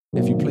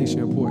if you place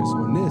your importance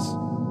on this,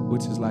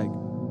 which is like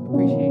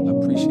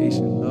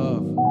appreciation,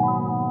 love,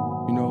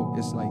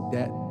 it's like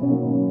that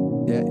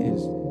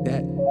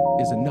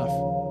is enough.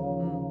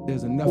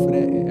 There's enough of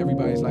that in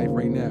everybody's life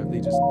right now if they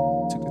just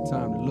took the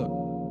time to look.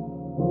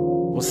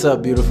 What's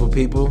up, beautiful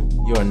people?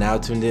 You are now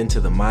tuned in to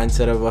the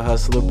Mindset of a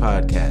Hustler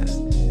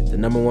podcast, the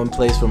number one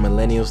place for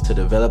millennials to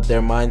develop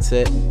their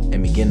mindset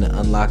and begin to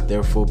unlock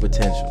their full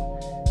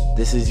potential.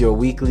 This is your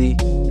weekly,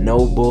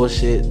 no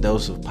bullshit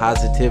dose of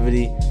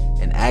positivity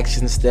and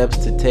action steps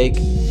to take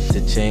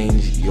to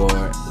change your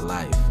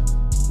life.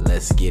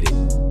 Let's get it.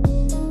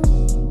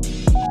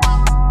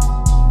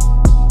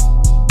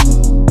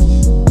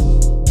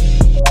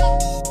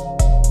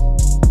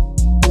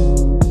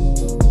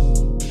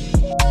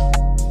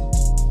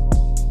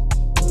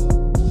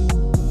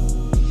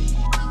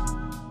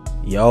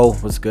 Yo,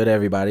 what's good,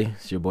 everybody?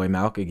 It's your boy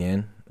Malk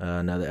again.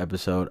 Another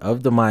episode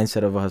of the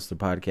Mindset of a Hustler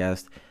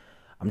podcast.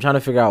 I'm trying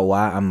to figure out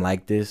why I'm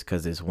like this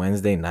because it's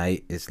Wednesday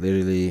night. It's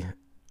literally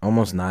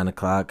almost 9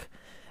 o'clock.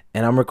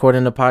 And I'm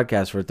recording the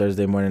podcast for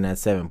Thursday morning at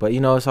 7. But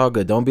it's all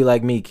good. Don't be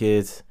like me,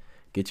 kids.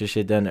 Get your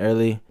shit done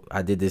early.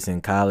 I did this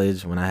in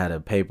college when I had a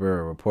paper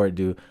or report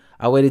due.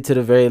 I waited to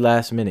the very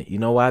last minute. You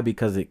know why?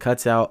 Because it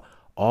cuts out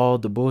all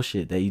the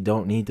bullshit that you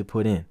don't need to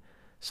put in.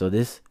 So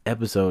this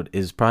episode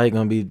is probably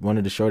going to be one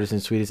of the shortest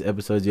and sweetest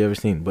episodes you've ever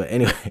seen. But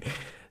anyway,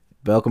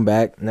 welcome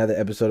back. Another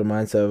episode of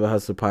Mindset of a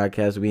Hustler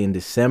podcast. We in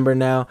December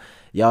now.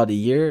 Y'all, the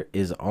year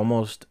is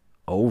almost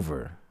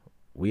over.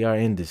 We are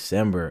in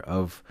December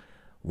of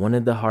one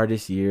of the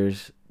hardest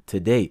years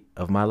to date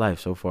of my life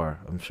so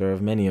far. I'm sure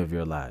of many of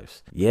your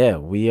lives. Yeah,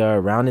 we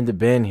are rounding the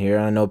bend here.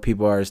 I know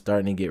people are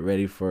starting to get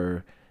ready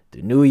for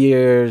the New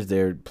Year's.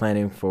 They're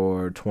planning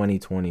for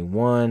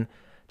 2021,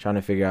 trying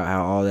to figure out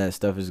how all that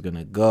stuff is going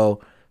to go.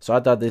 So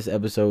I thought this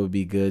episode would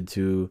be good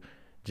to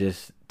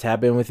just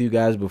tap in with you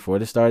guys before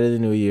the start of the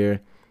new year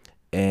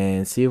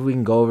and see if we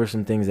can go over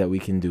some things that we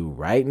can do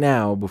right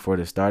now before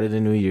the start of the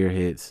new year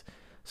hits,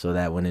 so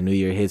that when the new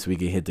year hits, we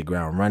can hit the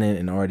ground running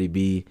and already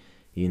be,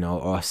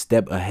 a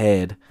step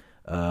ahead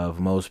of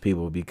most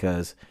people.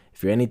 Because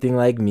if you're anything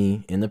like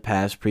me in the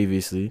past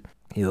previously,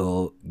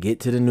 you'll get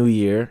to the new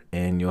year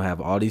and you'll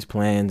have all these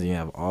plans and you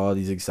have all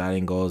these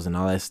exciting goals and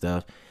all that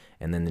stuff.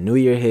 And then the new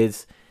year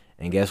hits,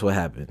 and guess what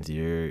happens?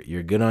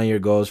 You're good on your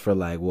goals for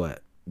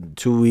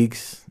 2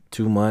 weeks,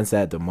 2 months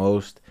at the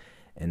most.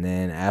 And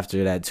then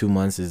after that 2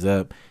 months is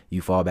up,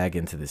 you fall back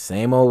into the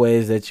same old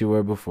ways that you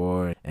were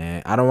before.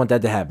 And I don't want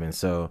that to happen.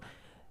 So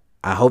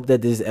I hope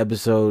that this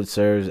episode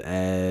serves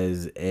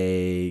as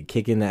a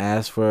kick in the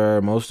ass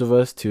for most of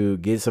us to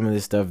get some of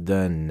this stuff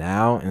done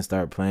now and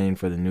start planning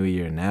for the new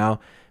year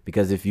now.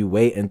 Because if you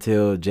wait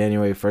until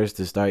January 1st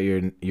to start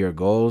your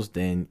goals,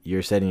 then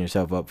you're setting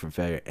yourself up for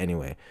failure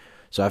anyway.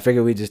 So I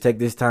figured we just take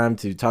this time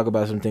to talk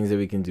about some things that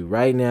we can do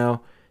right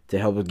now to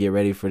help us get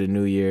ready for the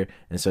new year,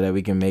 and so that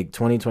we can make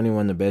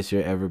 2021 the best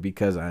year ever.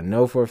 Because I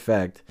know for a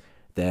fact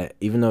that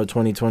even though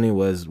 2020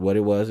 was what it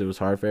was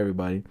hard for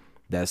everybody,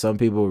 that some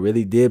people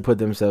really did put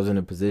themselves in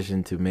a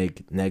position to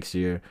make next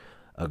year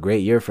a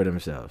great year for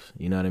themselves.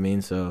 You know what I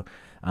mean? So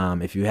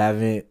if you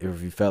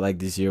felt like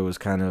this year was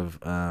kind of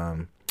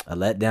a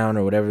letdown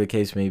or whatever the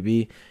case may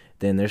be,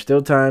 then there's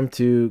still time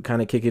to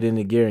kind of kick it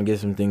into gear and get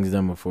some things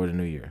done before the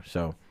new year.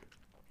 So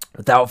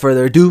without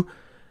further ado,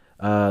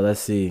 let's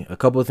see a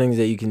couple of things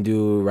that you can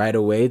do right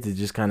away to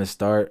just kind of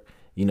start,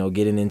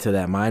 getting into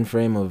that mind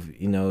frame of,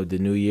 the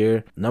new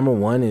year. Number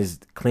one is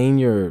clean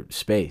your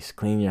space,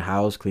 clean your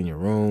house, clean your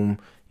room,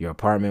 your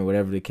apartment,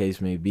 whatever the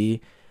case may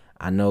be.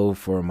 I know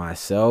for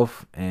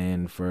myself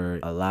and for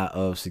a lot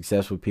of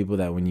successful people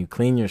that when you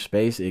clean your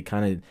space, it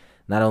kind of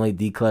not only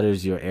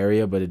declutters your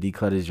area, but it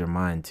declutters your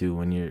mind too.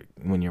 When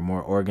you're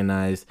more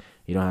organized,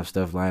 you don't have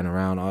stuff lying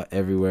around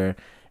everywhere.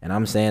 And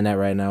I'm saying that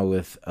right now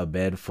with a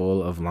bed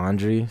full of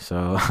laundry.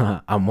 So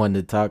I'm one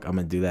to talk. I'm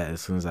going to do that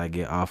as soon as I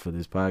get off of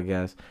this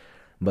podcast.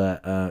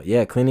 But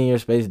cleaning your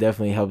space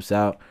definitely helps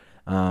out.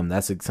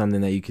 That's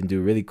something that you can do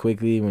really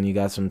quickly when you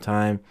got some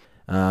time.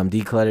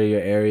 Declutter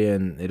your area,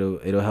 and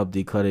it'll help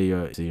declutter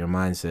your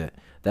mindset.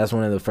 That's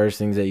one of the first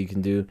things that you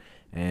can do.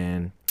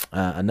 And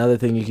another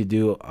thing you could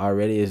do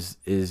already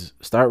is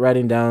start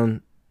writing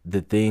down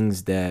the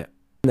things that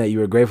you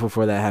were grateful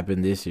for that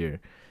happened this year.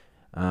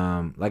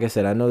 Like I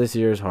said, I know this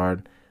year is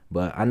hard,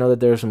 but I know that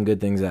there are some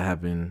good things that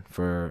happen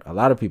for a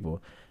lot of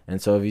people.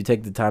 And so if you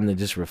take the time to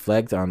just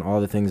reflect on all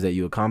the things that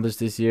you accomplished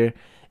this year,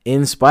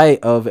 in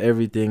spite of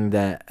everything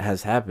that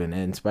has happened,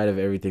 and in spite of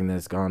everything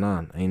that's gone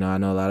on. I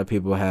know a lot of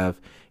people have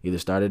either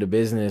started a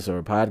business or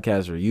a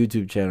podcast or a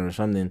YouTube channel or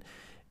something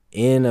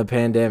in a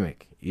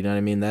pandemic. You know what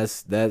I mean? That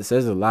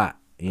says a lot,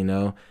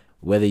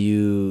 whether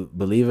you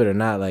believe it or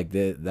not. Like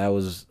that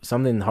was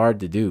something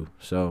hard to do.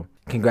 So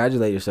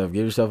congratulate yourself,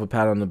 give yourself a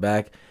pat on the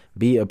back,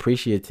 be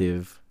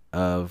appreciative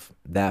of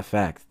that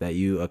fact that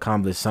you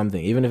accomplished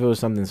something, even if it was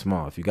something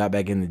small. If you got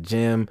back in the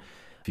gym,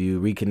 if you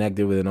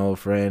reconnected with an old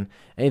friend,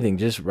 anything,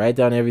 just write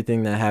down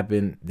everything that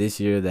happened this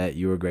year that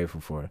you were grateful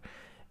for.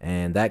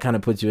 And that kind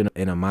of puts you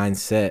in a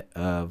mindset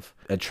of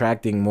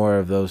attracting more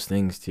of those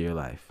things to your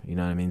life. You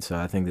know what I mean? So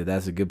I think that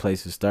that's a good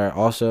place to start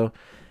also.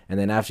 And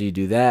then after you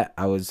do that,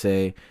 I would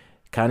say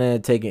kind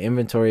of take an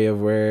inventory of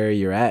where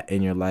you're at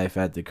in your life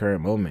at the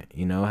current moment.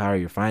 You know, how are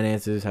your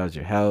finances? How's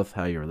your health?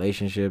 How are your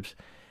relationships?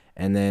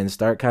 And then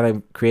start kind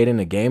of creating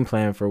a game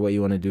plan for what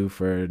you want to do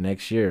for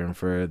next year and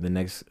for the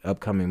next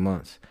upcoming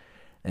months.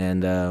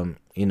 And,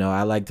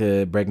 I like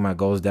to break my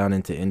goals down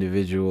into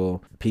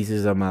individual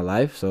pieces of my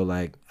life. So,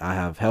 like, I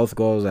have health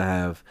goals, I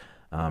have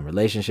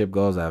relationship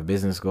goals, I have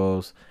business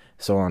goals,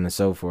 so on and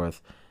so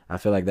forth. I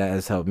feel like that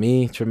has helped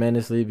me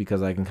tremendously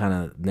because I can kind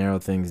of narrow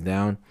things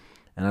down.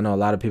 And I know a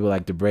lot of people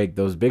like to break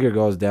those bigger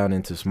goals down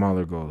into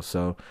smaller goals.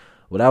 So,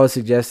 what I would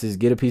suggest is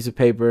get a piece of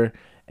paper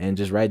and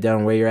just write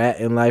down where you're at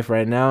in life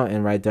right now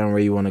and write down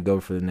where you want to go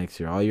for the next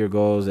year. All your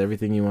goals,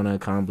 everything you want to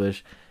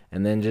accomplish,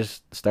 and then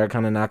just start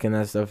kind of knocking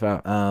that stuff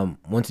out.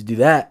 Once you do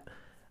that,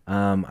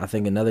 I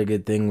think another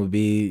good thing would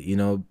be,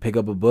 pick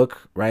up a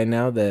book right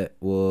now that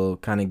will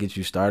kind of get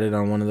you started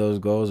on one of those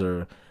goals,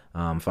 or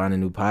find a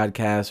new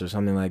podcast or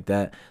something like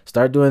that.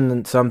 Start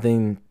doing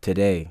something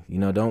today.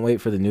 Don't wait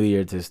for the new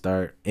year to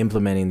start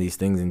implementing these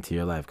things into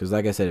your life. Because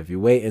like I said, if you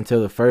wait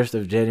until the 1st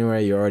of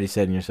January, you're already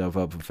setting yourself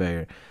up for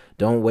failure.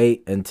 Don't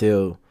wait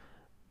until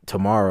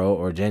tomorrow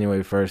or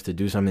January 1st to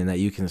do something that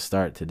you can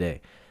start today.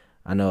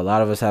 I know a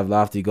lot of us have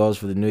lofty goals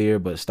for the new year,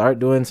 but start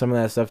doing some of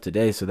that stuff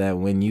today so that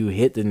when you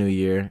hit the new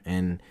year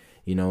and,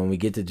 when we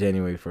get to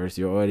January 1st,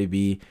 you'll already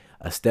be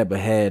a step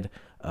ahead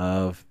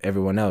of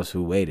everyone else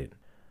who waited.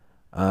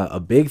 A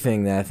big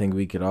thing that I think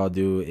we could all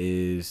do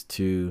is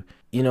to,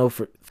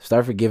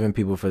 start forgiving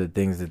people for the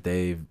things that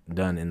they've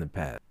done in the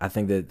past. I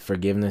think that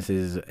forgiveness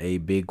is a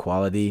big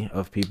quality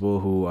of people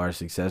who are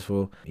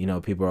successful.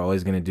 People are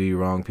always going to do you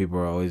wrong. People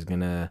are always going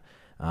to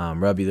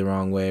rub you the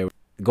wrong way.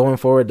 Going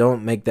forward,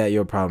 don't make that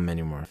your problem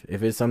anymore.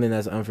 If it's something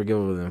that's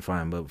unforgivable, then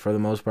fine. But for the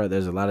most part,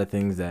 there's a lot of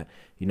things that,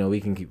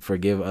 we can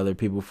forgive other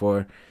people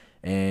for,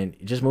 and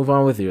just move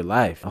on with your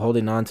life.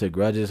 Holding on to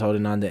grudges,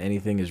 holding on to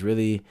anything it's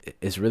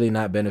really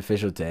not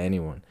beneficial to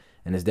anyone.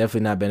 And it's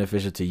definitely not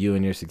beneficial to you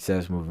and your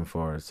success moving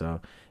forward. So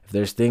if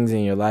there's things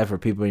in your life or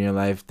people in your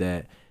life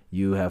that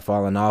you have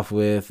fallen off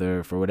with,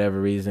 or for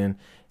whatever reason,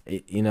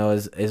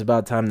 it's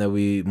about time that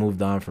we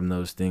moved on from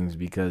those things,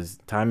 because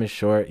time is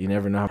short. You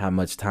never know how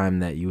much time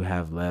that you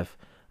have left.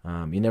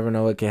 You never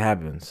know what can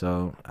happen.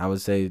 So I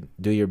would say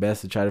do your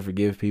best to try to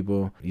forgive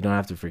people. You don't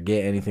have to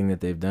forget anything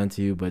that they've done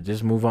to you, but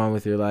just move on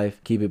with your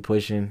life. Keep it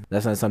pushing.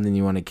 That's not something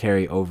you want to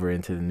carry over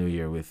into the new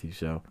year with you.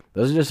 So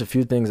those are just a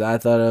few things I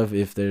thought of.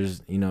 If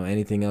there's,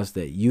 anything else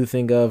that you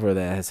think of or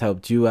that has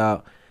helped you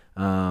out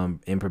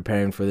in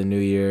preparing for the new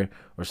year,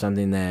 or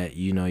something that,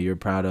 you're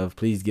proud of,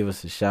 please give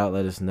us a shout.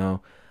 Let us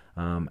know.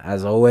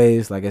 As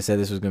always, like I said,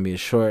 this was going to be a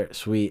short,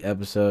 sweet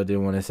episode.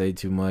 Didn't want to say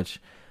too much.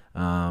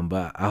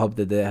 But I hope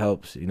that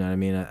helps. You know what I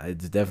mean?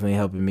 It's definitely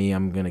helping me.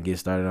 I'm going to get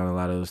started on a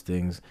lot of those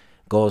things.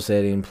 Goal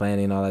setting,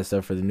 planning, all that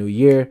stuff for the new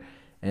year.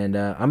 And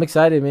I'm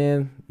excited,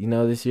 man.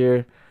 This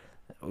year,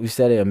 we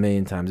said it a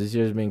million times. This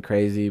year's been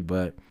crazy,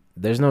 but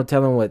there's no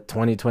telling what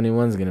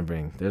 2021 is going to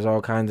bring. There's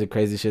all kinds of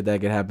crazy shit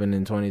that could happen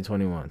in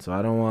 2021. So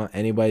I don't want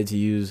anybody to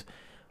use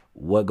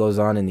what goes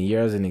on in the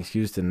year as an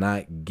excuse to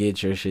not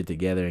get your shit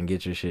together and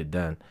get your shit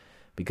done.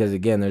 Because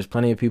again, there's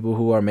plenty of people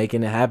who are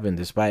making it happen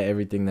despite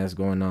everything that's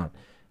going on.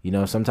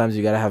 Sometimes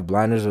you got to have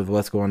blinders with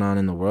what's going on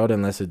in the world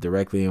unless it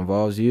directly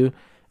involves you,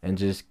 and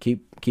just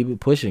keep it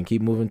pushing,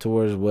 keep moving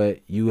towards what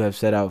you have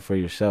set out for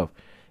yourself.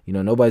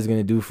 Nobody's going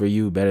to do for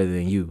you better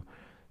than you.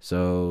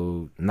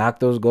 So knock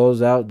those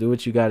goals out, do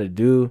what you got to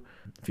do.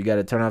 If you got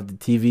to turn off the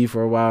TV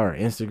for a while, or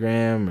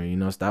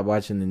Instagram, or, stop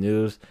watching the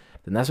news,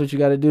 then that's what you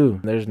got to do.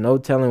 There's no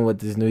telling what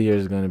this new year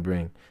is going to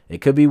bring.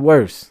 It could be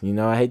worse.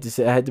 I hate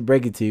to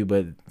break it to you,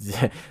 but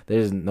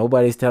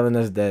nobody's telling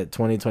us that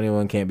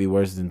 2021 can't be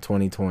worse than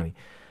 2020.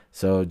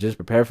 So just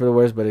prepare for the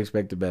worst, but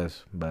expect the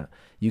best. But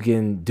you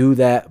can do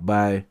that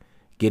by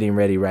getting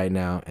ready right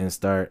now and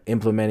start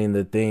implementing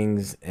the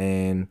things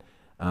and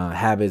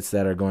habits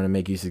that are going to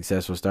make you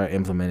successful. Start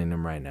implementing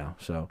them right now.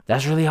 So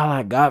that's really all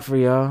I got for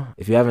y'all.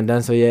 If you haven't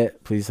done so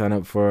yet, please sign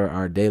up for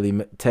our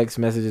daily text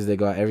messages. They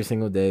go out every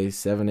single day,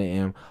 7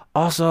 a.m.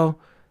 Also,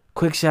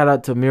 quick shout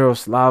out to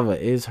Miroslava.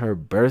 It's her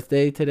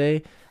birthday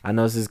today. I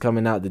know this is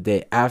coming out the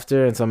day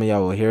after, and some of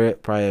y'all will hear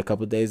it probably a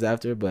couple days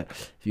after. But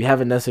if you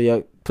haven't done so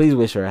yet, please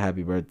wish her a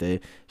happy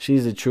birthday.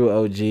 She's a true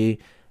OG.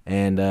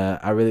 And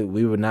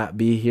we would not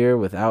be here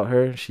without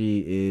her.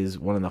 She is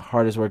one of the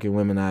hardest working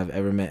women I've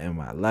ever met in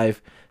my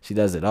life. She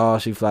does it all.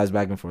 She flies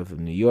back and forth to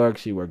New York.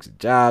 She works a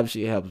job.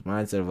 She helps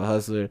Mindset of a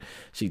Hustler.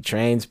 She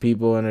trains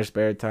people in her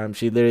spare time.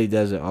 She literally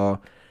does it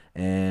all.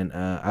 And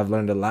I've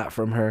learned a lot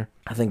from her.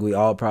 I think we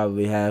all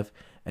probably have.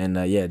 And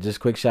just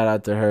quick shout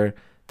out to her.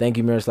 Thank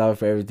you, Miroslava,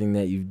 for everything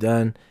that you've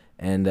done.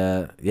 And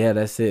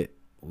that's it.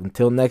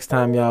 Until next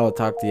time, y'all. I'll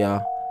talk to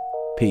y'all.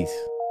 Peace.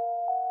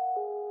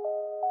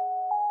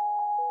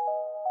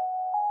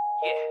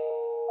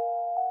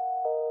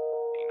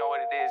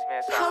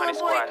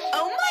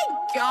 Oh my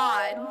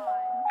god.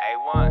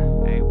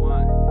 A1.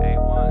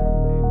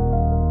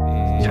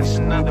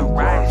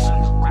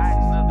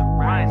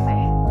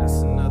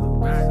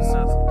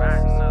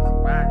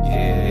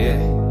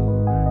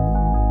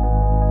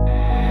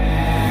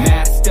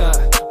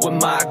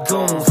 with my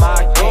goons.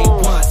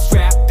 A1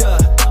 strapped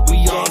up, we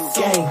on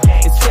game.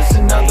 It's just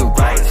another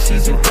riot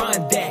season,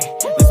 run that.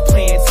 Let's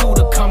plan two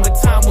to come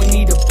a time we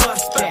need a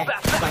bust back.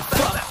 Like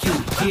fuck you,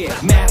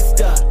 yeah,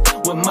 master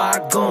with my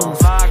goons.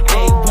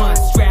 A1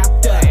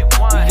 strapped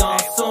up, we on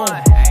soon.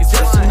 It's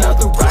just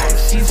another riot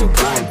season,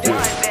 run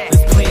that.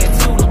 Let's plan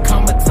two to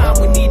come a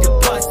time we need a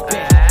bust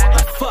back.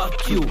 Like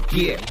fuck you,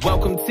 yeah.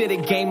 Welcome to the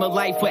game of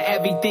life where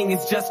everything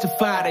is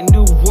justified. A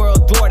new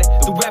world order,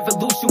 the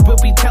revolution will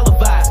be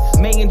televised.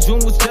 May and June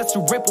was just a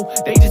ripple,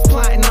 they just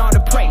plotting on the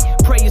prey.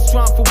 Pray is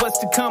strong for what's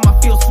to come, I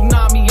feel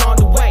tsunami on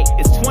the way.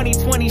 It's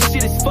 2020,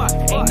 shit is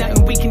fucked, ain't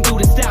nothing we can do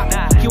to stop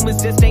it.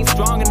 Humans just ain't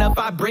strong enough,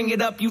 I bring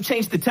it up, you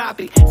change the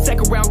topic.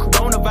 Second round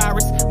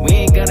coronavirus, we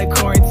ain't gonna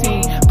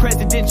quarantine.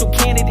 Presidential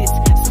candidates,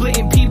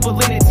 splitting people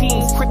into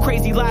teams.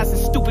 Crazy lies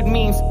and stupid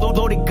memes,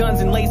 loaded guns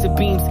and laser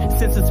beams.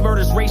 Senseless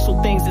murders,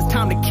 racial things, it's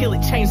time to kill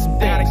it, change some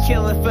things. Gotta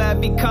kill it for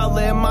every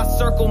color in my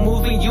circle,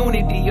 moving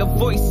unity. A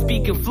voice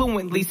speaking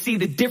fluently, see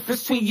the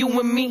difference between you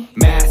and me.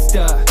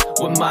 Master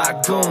with my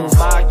goons,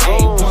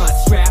 A1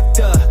 strapped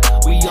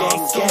up, we on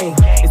game.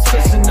 It's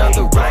just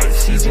another riot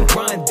season,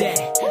 run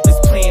that.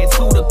 Let's plan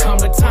two to come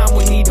the time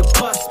we need a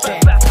bust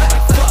back. Like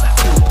fuck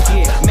you,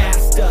 yeah,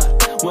 master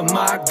with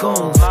my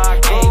goons.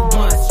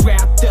 A1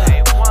 strapped up,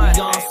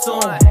 we on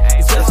soon.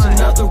 It's just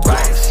another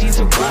riot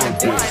season, run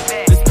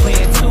that. Let's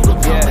plan two to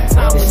come the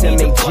time we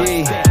need a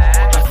bust back.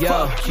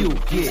 Fuck you,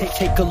 yeah.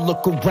 Take a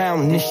look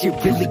around, this shit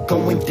really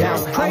going down.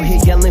 Out here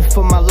yelling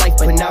for my life,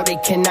 but now they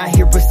cannot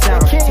hear a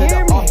sound. To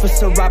the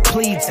officer I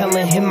plead,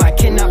 telling him I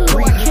cannot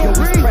breathe. Yo,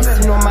 he's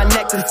pressing on my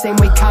neck the same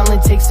way Colin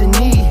takes a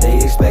knee.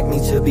 They expect me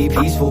to be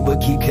peaceful,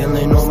 but keep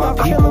killing all my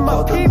people.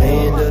 Call the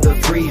land of the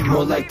free,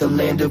 more like the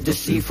land of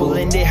deceitful.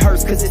 And it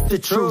hurts cause it's the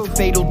truth,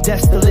 fatal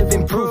deaths the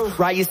living proof.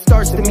 Riot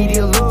starts, the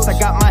media loops, I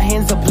got my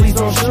hands up, please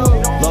don't shoot.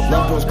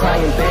 Loved ones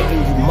crying, begging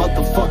you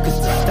motherfuckers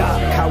to stop.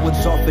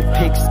 Cowards offered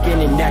pigskin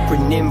and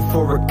acronym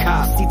for a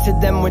cop. See, to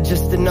them we're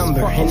just a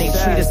number, and they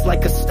treat us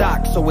like a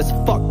stock. So it's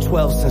fuck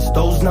 12 since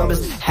those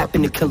numbers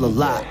happen to kill a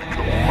lot.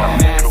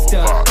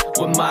 Master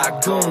with my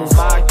goons,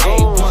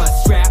 A1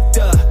 strapped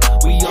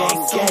up, we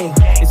on game.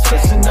 It's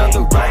just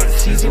another riot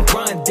season,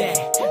 run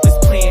that.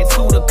 Let's plan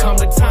two to come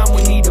the time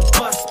we need a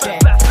bust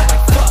back.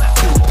 Like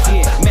fuck you,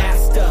 yeah,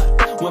 master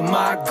with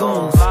my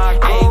goons,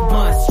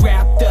 A1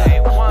 strapped up,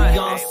 we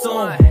on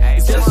soon.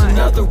 It's just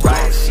another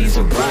riot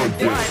season, run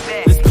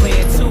that. Let's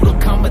plan two to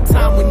come a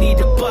time we need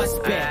a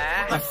bust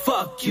back. Like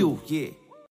fuck you, yeah.